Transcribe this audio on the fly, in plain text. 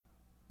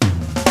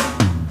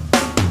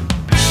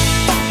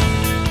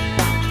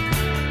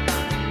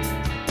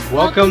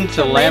Welcome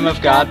to Lamb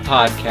of God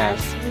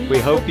Podcast. We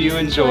hope you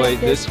enjoy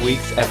this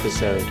week's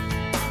episode.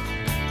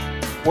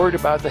 Worried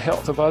about the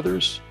health of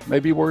others,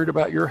 maybe worried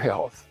about your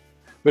health.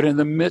 But in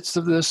the midst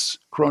of this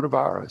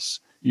coronavirus,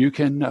 you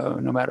can know,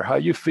 no matter how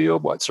you feel,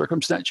 what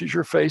circumstances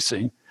you're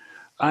facing,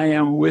 I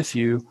am with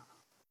you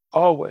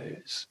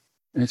always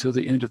until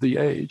the end of the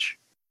age.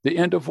 The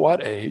end of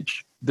what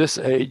age? This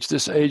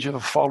age of a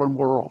fallen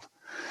world.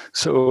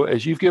 So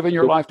as you've given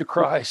your life to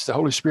Christ, the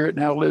Holy Spirit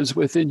now lives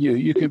within you.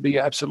 You can be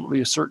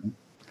absolutely certain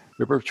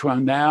that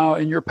between now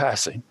and your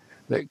passing,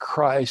 that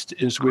Christ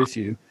is with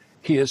you.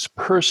 He is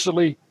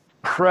personally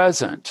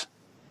present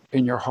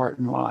in your heart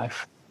and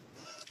life.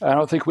 I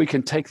don't think we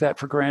can take that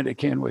for granted,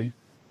 can we?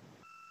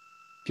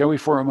 Can we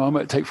for a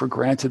moment take for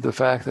granted the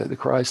fact that the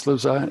Christ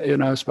lives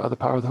in us by the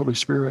power of the Holy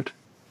Spirit?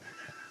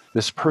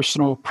 This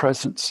personal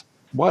presence,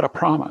 what a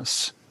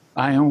promise.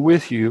 I am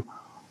with you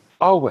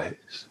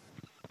always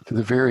to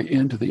the very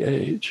end of the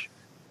age.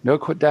 No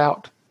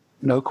doubt,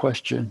 no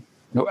question,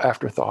 no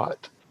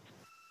afterthought,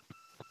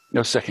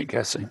 no second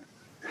guessing.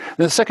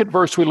 The second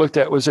verse we looked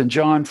at was in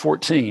John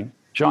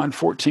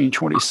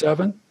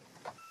 14:27.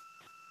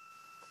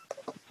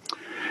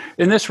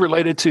 And this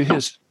related to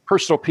his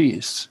personal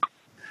peace.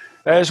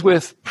 As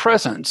with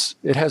presence,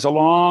 it has a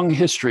long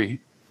history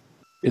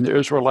in the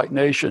Israelite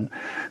nation.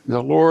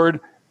 The Lord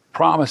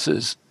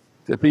promises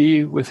to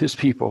be with his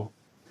people.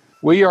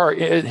 We are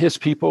his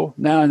people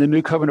now in the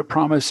new covenant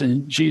promise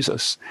in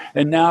Jesus.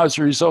 And now as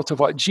a result of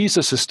what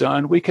Jesus has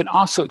done, we can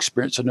also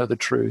experience another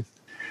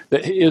truth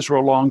that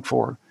Israel longed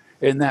for.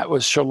 And that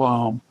was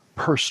shalom,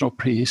 personal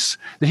peace.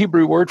 The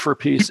Hebrew word for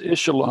peace is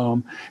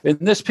shalom. And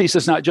this peace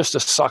is not just a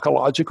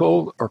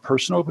psychological or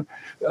personal,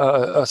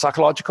 a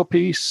psychological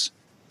peace,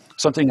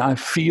 something I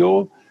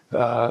feel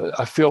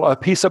a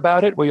peace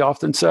about it, we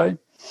often say.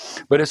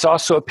 But it's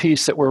also a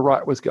peace that we're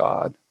right with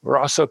God. We're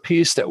also a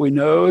peace that we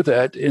know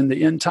that in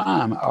the end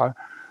time,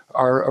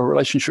 our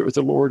relationship with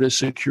the Lord is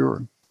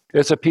secure.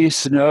 It's a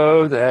peace to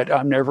know that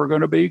I'm never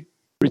going to be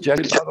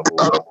rejected by the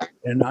Lord,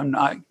 and I'm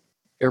not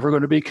ever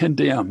going to be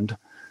condemned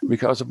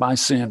because of my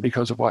sin,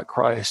 because of what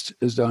Christ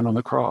has done on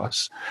the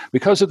cross.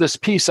 Because of this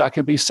peace, I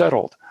can be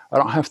settled. I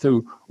don't have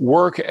to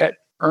work at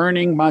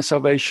earning my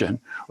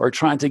salvation or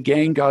trying to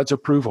gain God's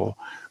approval,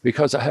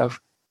 because I have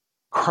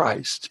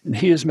Christ, and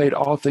he has made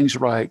all things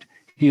right.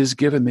 He has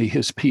given me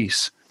his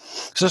peace.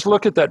 So let's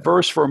look at that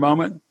verse for a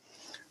moment.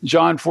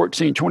 John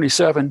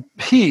 14:27,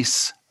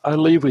 peace I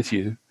leave with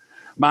you.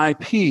 My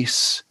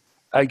peace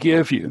I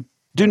give you.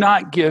 Do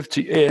not give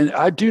to you, and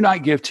I do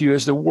not give to you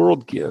as the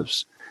world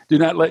gives. Do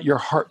not let your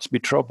hearts be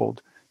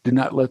troubled. Do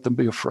not let them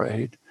be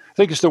afraid. I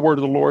think it's the word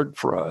of the Lord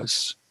for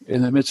us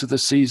in the midst of the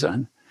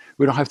season.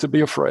 We don't have to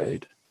be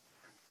afraid.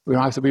 We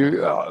don't have to be,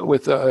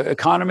 with the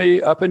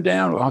economy up and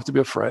down, we don't have to be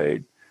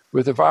afraid.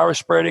 With the virus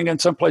spreading in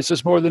some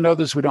places more than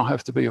others, we don't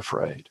have to be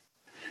afraid.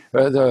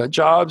 The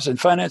jobs and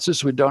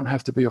finances, we don't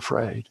have to be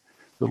afraid.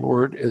 The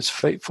Lord is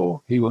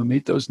faithful. He will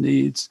meet those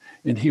needs,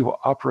 and he will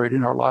operate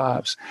in our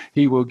lives.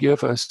 He will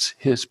give us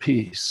his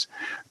peace.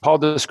 Paul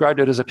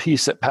described it as a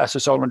peace that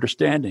passes all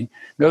understanding.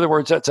 In other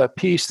words, that's a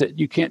peace that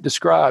you can't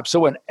describe.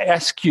 Someone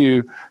asks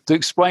you to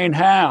explain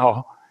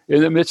how,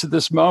 in the midst of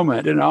this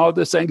moment and all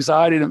this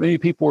anxiety that many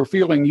people are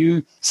feeling,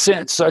 you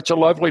sense such a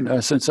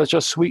loveliness and such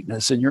a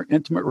sweetness in your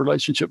intimate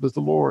relationship with the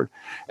Lord.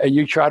 And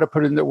you try to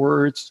put it into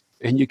words,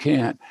 and you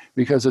can't,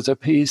 because it's a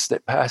peace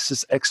that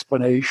passes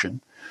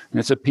explanation. And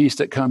it's a peace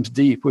that comes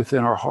deep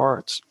within our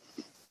hearts.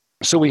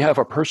 So we have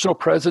a personal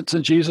presence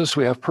in Jesus.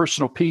 We have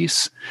personal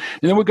peace.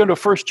 And then we go to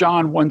 1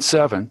 John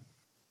 1:7.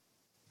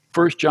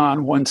 1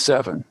 John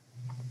 1:7.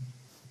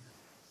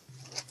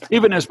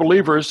 Even as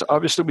believers,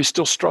 obviously, we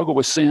still struggle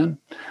with sin.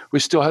 We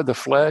still have the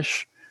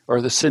flesh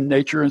or the sin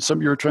nature in some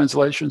of your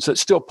translations that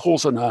still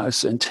pulls on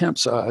us and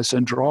tempts us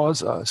and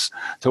draws us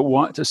to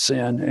want to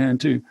sin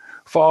and to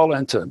fall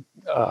into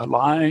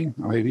lying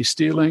or maybe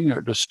stealing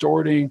or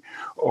distorting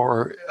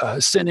or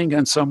sinning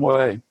in some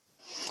way.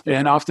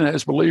 And often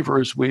as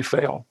believers, we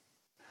fail.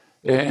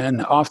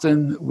 And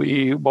often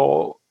we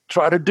will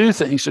try to do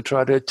things to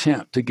try to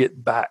attempt to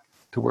get back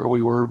to where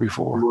we were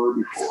before.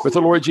 But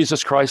the Lord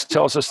Jesus Christ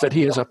tells us that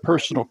he has a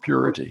personal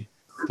purity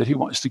that he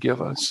wants to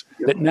give us.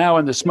 That now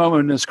in this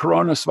moment, in this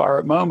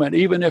coronavirus moment,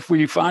 even if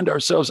we find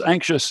ourselves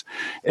anxious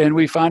and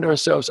we find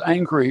ourselves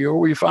angry or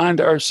we find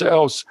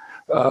ourselves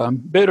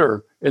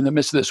bitter in the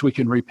midst of this, we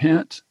can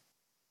repent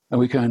and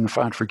we can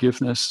find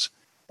forgiveness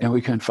and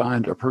we can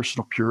find a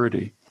personal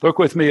purity. Look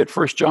with me at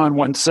 1 John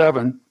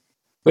 1:7.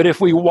 But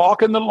if we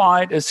walk in the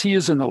light as he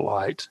is in the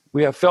light,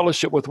 we have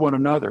fellowship with one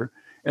another,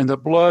 and the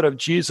blood of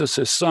Jesus,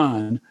 his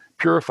son,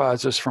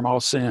 purifies us from all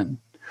sin.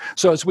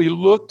 So as we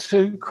look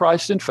to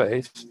Christ in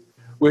faith,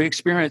 we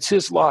experience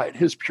his light,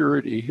 his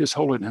purity, his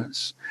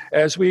holiness.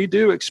 As we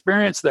do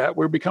experience that,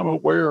 we become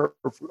aware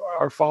of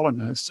our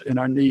fallenness and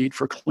our need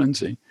for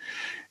cleansing.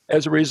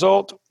 As a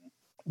result,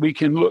 we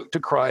can look to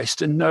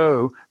Christ and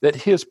know that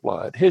his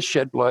blood, his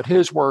shed blood,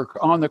 his work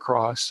on the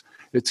cross,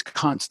 it's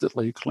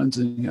constantly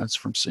cleansing us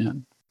from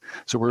sin.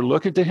 So we're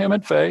looking to him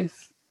in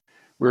faith.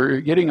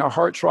 We're getting our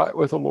hearts right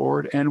with the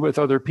Lord and with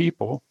other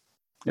people.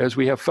 as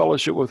we have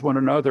fellowship with one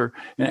another.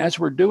 And as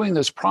we're doing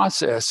this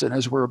process, and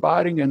as we're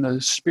abiding in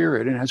the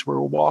Spirit, and as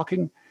we're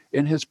walking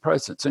in his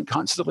presence and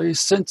constantly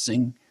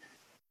sensing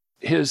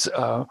his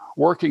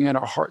working in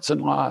our hearts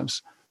and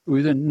lives,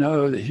 we then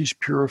know that he's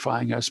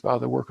purifying us by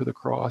the work of the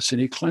cross,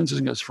 and he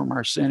cleansing us from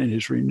our sin, and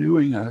he's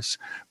renewing us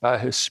by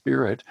his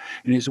Spirit,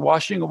 and he's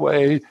washing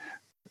away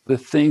the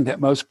thing that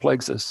most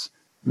plagues us,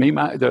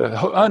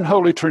 the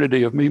unholy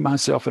trinity of me,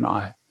 myself, and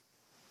I.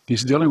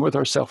 He's dealing with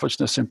our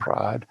selfishness and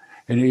pride,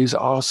 and he's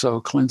also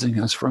cleansing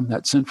us from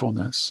that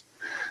sinfulness.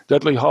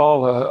 Dudley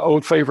Hall, an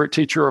old favorite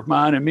teacher of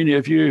mine and many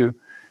of you,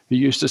 he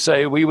used to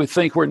say, we would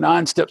think we're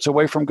 9 steps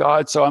away from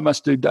God, so I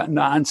must do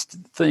 9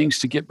 things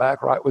to get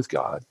back right with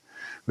God.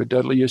 But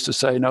Dudley used to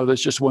say, no,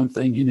 there's just one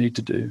thing you need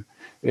to do,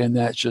 and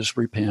that's just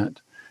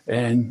repent.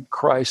 And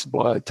Christ's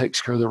blood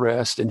takes care of the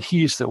rest, and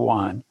he's the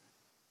one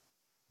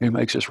who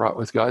makes us right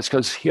with God. It's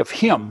because of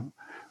him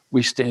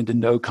we stand in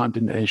no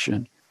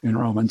condemnation in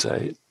Romans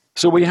 8.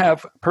 So we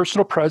have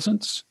personal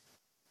presence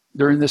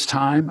during this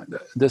time,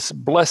 this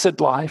blessed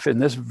life. In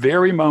this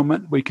very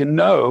moment, we can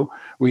know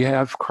we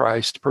have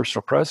Christ's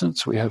personal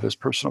presence. We have his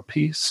personal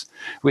peace.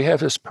 We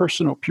have his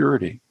personal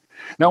purity.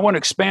 Now, I want to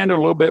expand a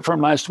little bit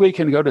from last week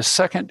and go to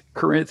 2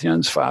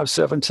 Corinthians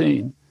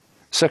 5:17.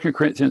 2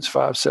 Corinthians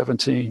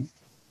 5:17.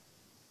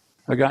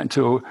 I got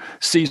into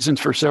seasons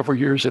for several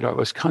years that I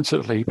was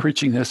constantly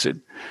preaching this,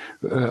 and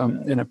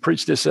I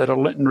preached this at a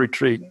Lenten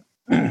retreat.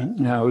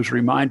 And I was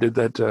reminded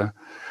that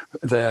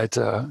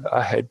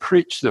I had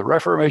preached the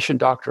Reformation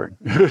doctrine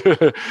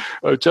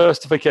of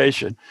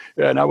justification,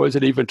 and I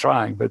wasn't even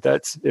trying. But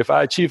if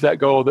I achieved that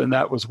goal, then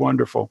that was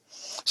wonderful.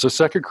 So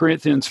 2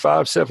 Corinthians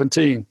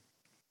 5:17.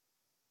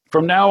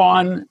 From now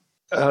on,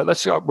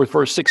 let's start with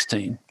verse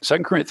 16.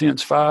 2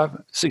 Corinthians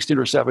 5:16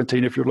 or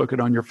 17, if you're looking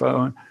on your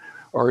phone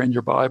or in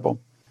your Bible.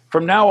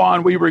 From now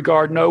on, we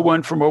regard no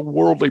one from a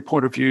worldly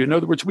point of view. In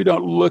other words, we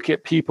don't look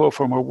at people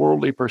from a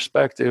worldly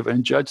perspective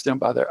and judge them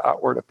by their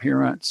outward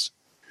appearance.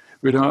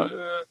 We don't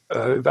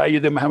value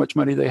them how much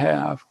money they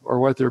have or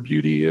what their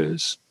beauty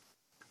is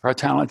or how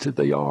talented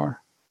they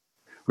are.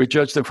 We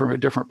judge them from a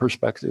different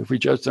perspective. We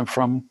judge them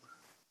from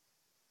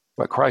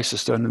what Christ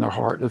has done in their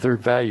heart, that they're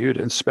valued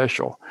and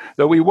special.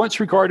 Though we once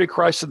regarded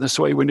Christ in this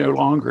way, we no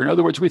longer. In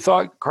other words, we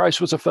thought Christ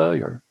was a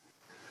failure.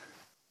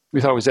 We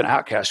thought he was an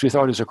outcast. We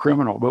thought he was a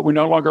criminal. But we're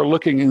no longer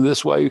looking in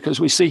this way because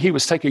we see he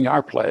was taking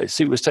our place.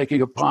 He was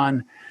taking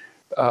upon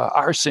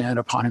our sin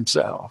upon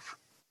himself.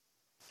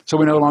 So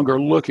we no longer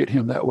look at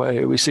him that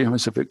way. We see him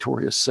as a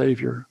victorious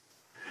Savior.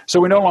 So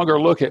we no longer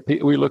look at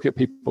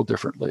people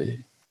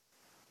differently.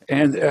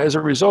 And as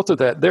a result of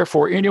that,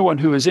 therefore, anyone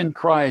who is in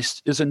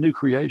Christ is a new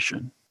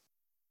creation.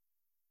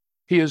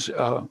 He is,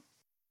 the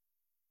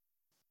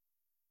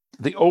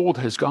old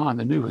has gone,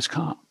 the new has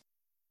come.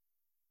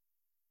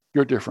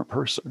 You're a different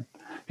person.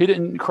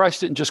 Christ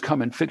didn't just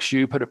come and fix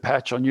you, put a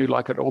patch on you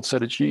like an old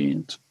set of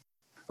jeans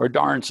or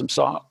darn some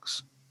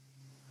socks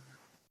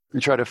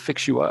and try to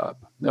fix you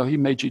up. No, he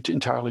made you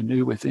entirely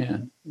new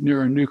within.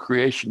 You're a new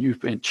creation.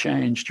 You've been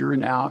changed. Your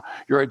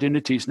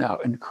identity is now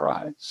in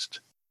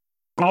Christ.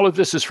 All of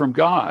this is from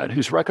God,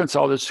 who's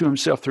reconciled us to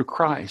himself through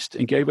Christ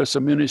and gave us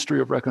a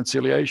ministry of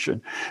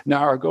reconciliation. Now,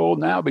 our goal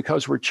now,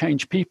 because we're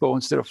changed people,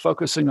 instead of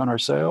focusing on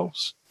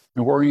ourselves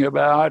and worrying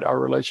about our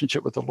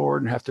relationship with the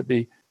Lord and have to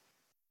be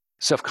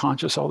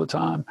self-conscious all the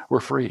time, we're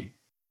free.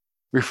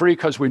 We're free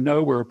because we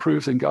know we're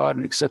approved in God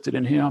and accepted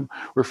in him.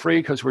 We're free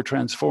because we're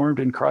transformed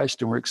in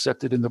Christ and we're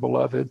accepted in the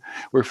beloved.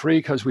 We're free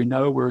because we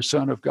know we're a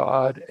son of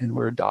God and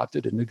we're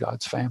adopted into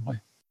God's family.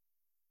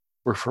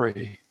 We're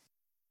free.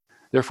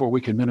 Therefore,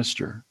 we can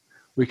minister.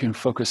 We can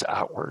focus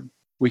outward.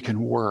 We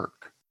can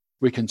work.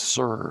 We can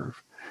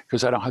serve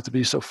because I don't have to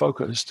be so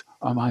focused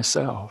on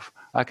myself.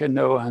 I can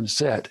know I'm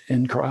set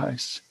in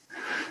Christ.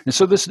 And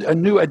so a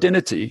new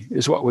identity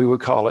is what we would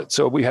call it.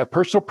 So we have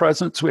personal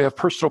presence, we have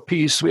personal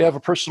peace, we have a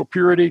personal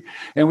purity,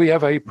 and we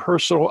have a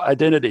personal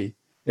identity.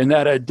 And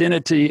that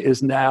identity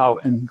is now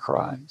in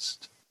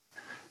Christ.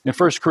 In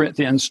 1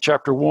 Corinthians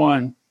chapter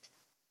 1,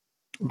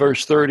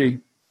 verse 30,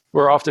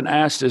 we're often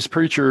asked as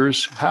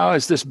preachers, how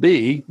is this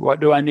be?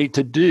 What do I need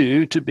to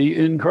do to be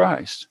in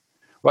Christ?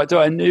 What do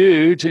I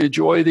need to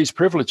enjoy these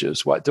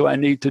privileges? What do I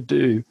need to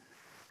do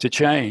to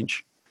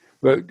change?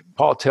 But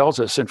Paul tells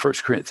us in 1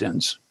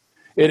 Corinthians,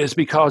 it is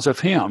because of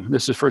him.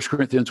 This is 1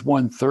 Corinthians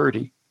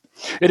 1:30.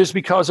 It is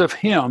because of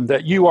him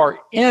that you are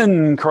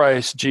in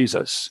Christ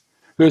Jesus,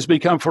 who has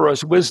become for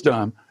us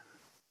wisdom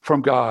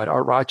from God,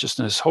 our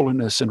righteousness,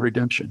 holiness, and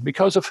redemption.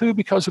 Because of who?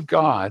 Because of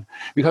God.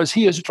 Because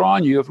he has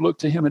drawn you, have looked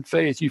to him in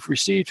faith. You've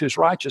received his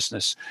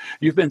righteousness.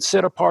 You've been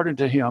set apart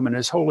into him and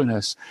his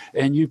holiness,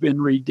 and you've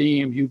been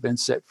redeemed. You've been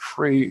set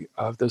free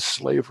of the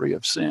slavery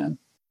of sin.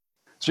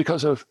 It's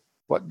because of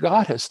what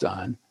God has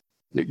done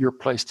that you're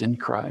placed in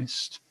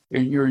Christ,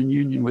 and you're in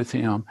union with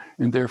him,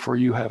 and therefore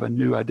you have a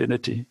new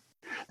identity.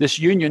 This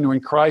union in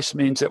Christ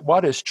means that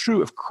what is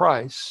true of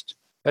Christ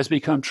has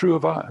become true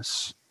of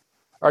us.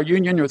 Our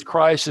union with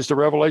Christ is the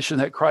revelation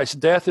that Christ's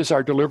death is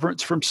our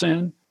deliverance from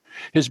sin.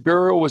 His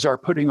burial was our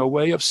putting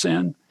away of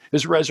sin.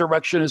 His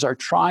resurrection is our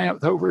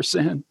triumph over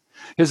sin.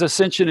 His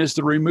ascension is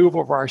the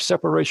removal of our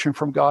separation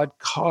from God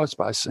caused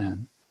by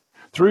sin.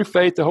 Through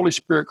faith, the Holy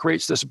Spirit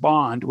creates this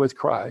bond with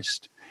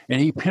Christ, and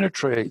he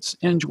penetrates,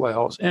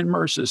 indwells,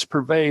 immerses,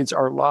 pervades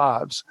our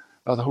lives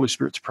by the Holy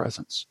Spirit's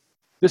presence.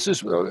 This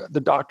is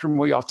the doctrine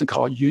we often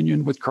call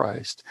union with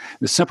Christ.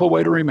 The simple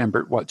way to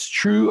remember it, what's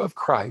true of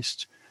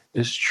Christ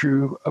is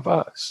true of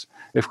us.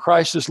 If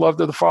Christ is loved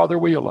of the Father,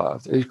 we are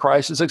loved. If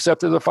Christ is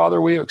accepted of the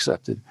Father, we are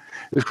accepted.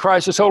 If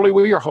Christ is holy,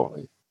 we are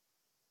holy.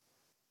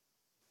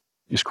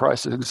 If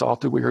Christ is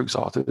exalted, we are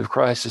exalted. If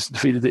Christ has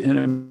defeated the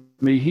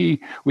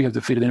enemy, we have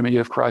defeated the enemy.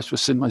 If Christ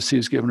was sinless, he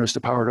has given us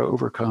the power to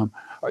overcome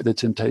the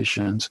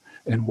temptations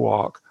and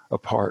walk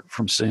apart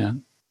from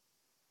sin.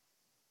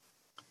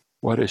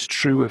 What is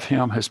true of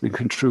him has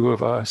become true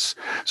of us.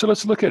 So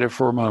let's look at it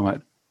for a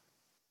moment.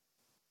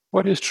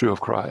 What is true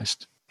of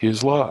Christ? He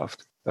is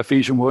loved.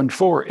 Ephesians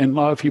 1:4, in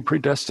love he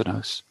predestined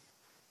us.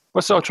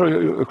 What's all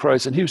true of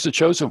Christ? And he was the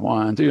chosen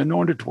one, the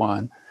anointed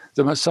one,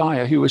 the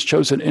Messiah. He was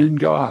chosen in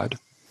God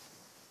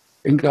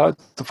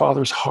the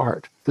Father's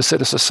heart, to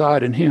set us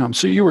aside in him.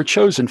 So you were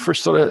chosen,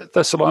 1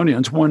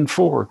 Thessalonians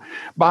 1:4.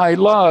 By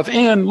love,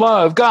 in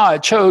love,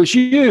 God chose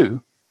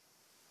you.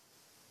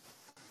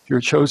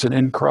 You're chosen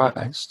in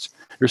Christ.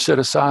 You're set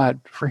aside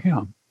for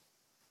him.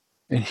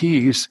 And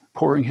he's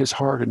pouring his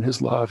heart and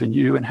his love in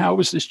you. And how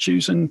was this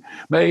choosing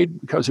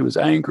made? Because he was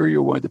angry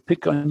or wanted to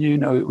pick on you?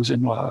 No, it was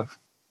in love.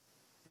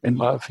 In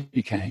love,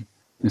 he came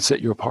and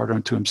set you apart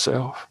unto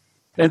himself.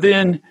 And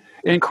then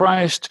in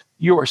Christ,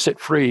 you are set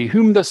free.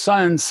 Whom the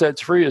Son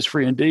sets free is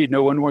free indeed.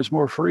 No one was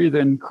more free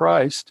than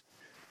Christ.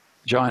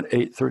 John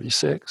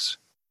 8:36.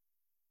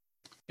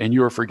 And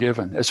you are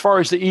forgiven. As far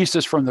as the east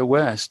is from the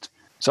west,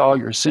 so all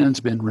your sins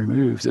been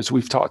removed, as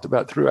we've talked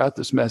about throughout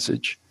this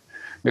message.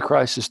 That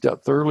Christ has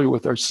dealt thoroughly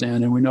with our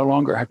sin, and we no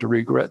longer have to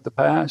regret the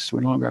past.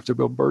 We no longer have to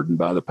be burdened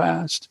by the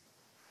past.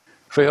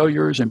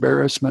 Failures,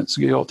 embarrassments,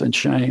 guilt, and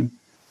shame.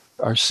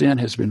 Our sin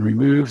has been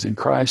removed in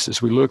Christ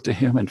as we look to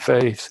him in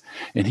faith,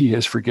 and he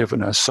has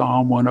forgiven us.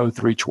 Psalm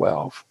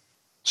 103:12.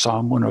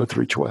 Psalm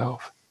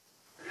 103:12.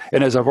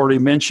 And as I've already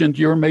mentioned,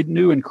 you're made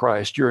new in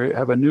Christ. You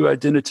have a new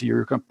identity.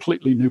 You're a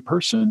completely new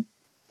person.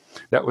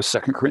 That was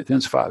 2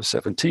 Corinthians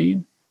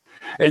 5:17.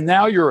 And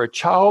now you're a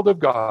child of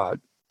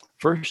God.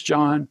 1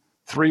 John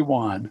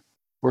 3:1.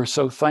 We're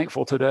so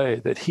thankful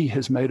today that he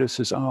has made us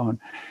his own.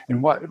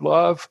 And what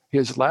love he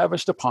has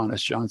lavished upon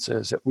us, John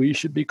says, that we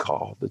should be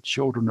called the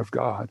children of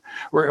God.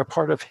 We're a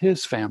part of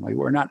his family.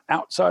 We're not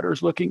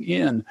outsiders looking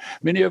in.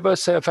 Many of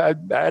us have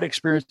had bad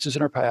experiences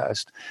in our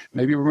past.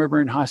 Maybe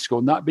remember in high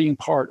school not being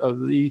part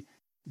of the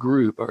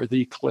group or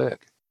the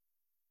clique.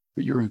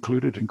 But you're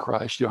included in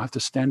Christ. You don't have to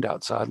stand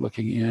outside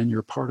looking in.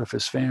 You're part of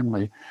his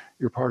family.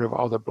 You're part of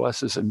all the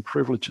blessings and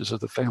privileges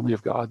of the family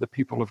of God, the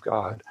people of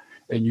God.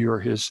 And you're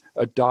his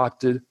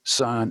adopted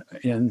son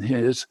in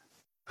his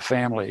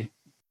family.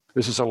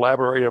 This is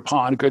elaborated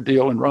upon a good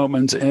deal in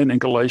Romans and in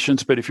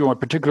Galatians. But if you want a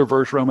particular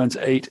verse, Romans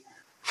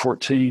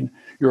 8:14,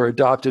 you're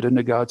adopted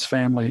into God's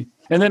family.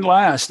 And then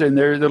last, and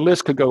there the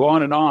list could go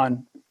on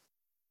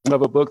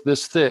of a book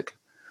this thick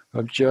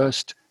of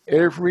just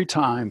every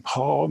time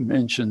Paul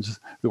mentions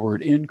the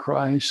word in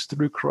Christ,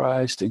 through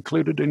Christ,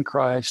 included in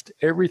Christ,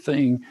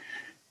 everything,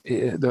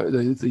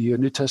 the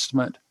New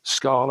Testament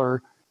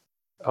scholar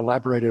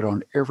elaborated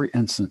on every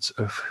instance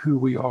of who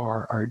we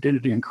are, our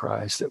identity in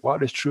Christ, that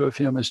what is true of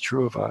him is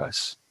true of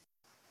us.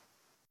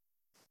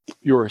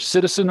 You're a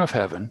citizen of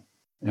heaven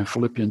in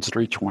Philippians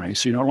 3:20.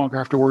 So you no longer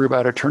have to worry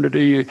about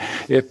eternity.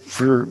 If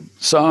for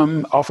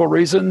some awful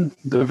reason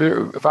the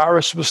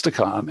virus was to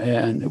come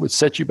and it would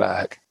set you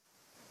back,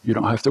 you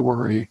don't have to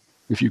worry.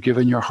 If you've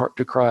given your heart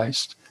to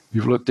Christ,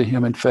 you've looked to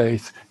him in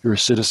faith, you're a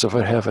citizen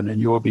of heaven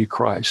and you will be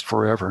Christ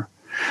forever.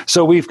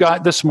 So we've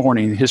got this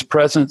morning his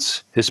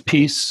presence, his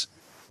peace,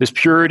 his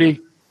purity,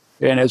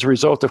 and as a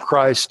result of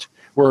Christ,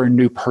 we're a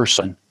new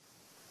person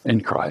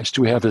in Christ.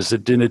 We have his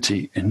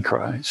identity in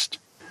Christ.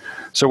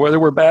 So whether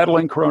we're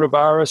battling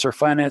coronavirus or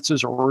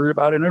finances or worried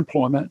about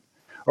unemployment,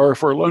 or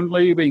if we're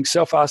lonely, being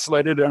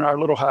self-isolated in our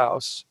little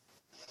house,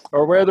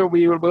 or whether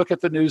we look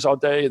at the news all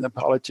day and the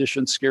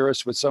politicians scare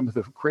us with some of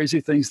the crazy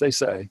things they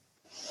say,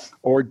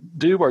 or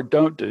do or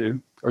don't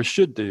do, or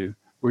should do,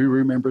 we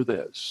remember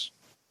this.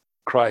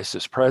 Christ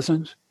is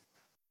present.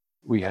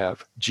 We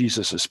have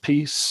Jesus'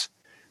 peace.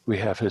 We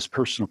have his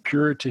personal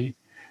purity.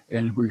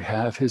 And we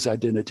have his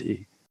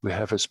identity. We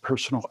have his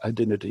personal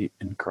identity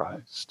in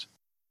Christ.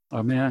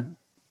 Amen.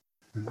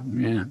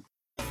 Amen.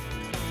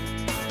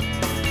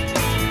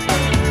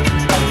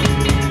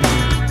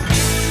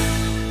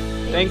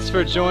 Thanks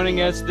for joining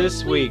us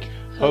this week.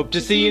 Hope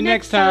to see you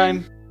next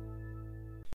time.